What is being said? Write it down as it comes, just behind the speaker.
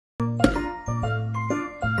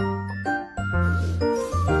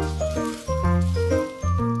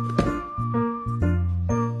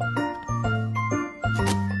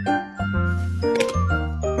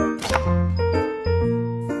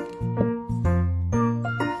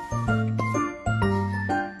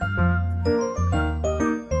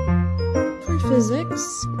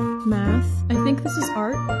Physics, math, I think this is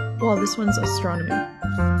art. Well, this one's astronomy.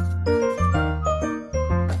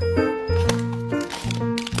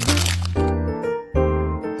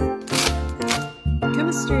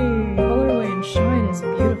 Chemistry, colorway and shine is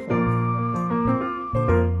beautiful.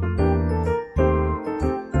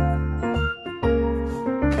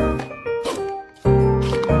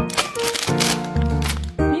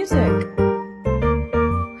 Music.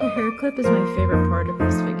 Her hair clip is my favorite part of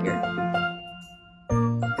this figure.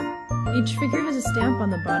 Each figure has a stamp on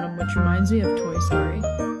the bottom, which reminds me of Toy Story.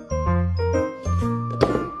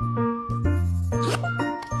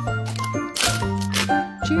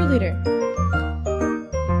 Cheerleader.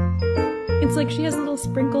 It's like she has little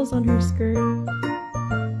sprinkles on her skirt.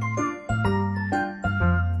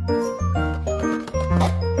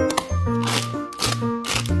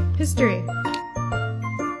 History.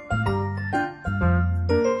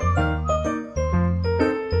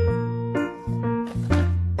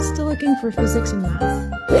 Looking for physics and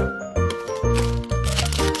math.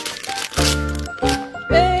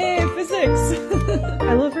 Hey, physics!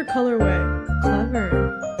 I love her colorway. Clever.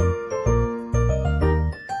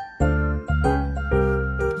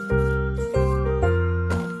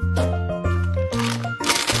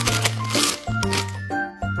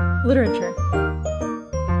 Literature.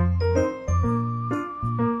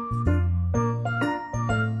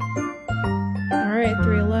 Alright,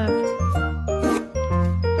 3 left.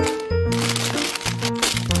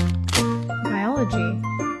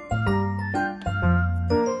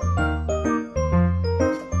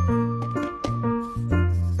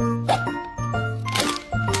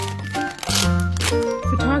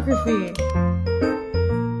 Photography.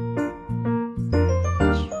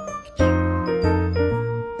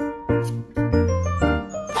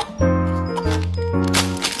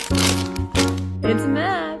 It's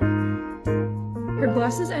math. Her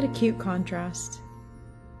glasses add a cute contrast.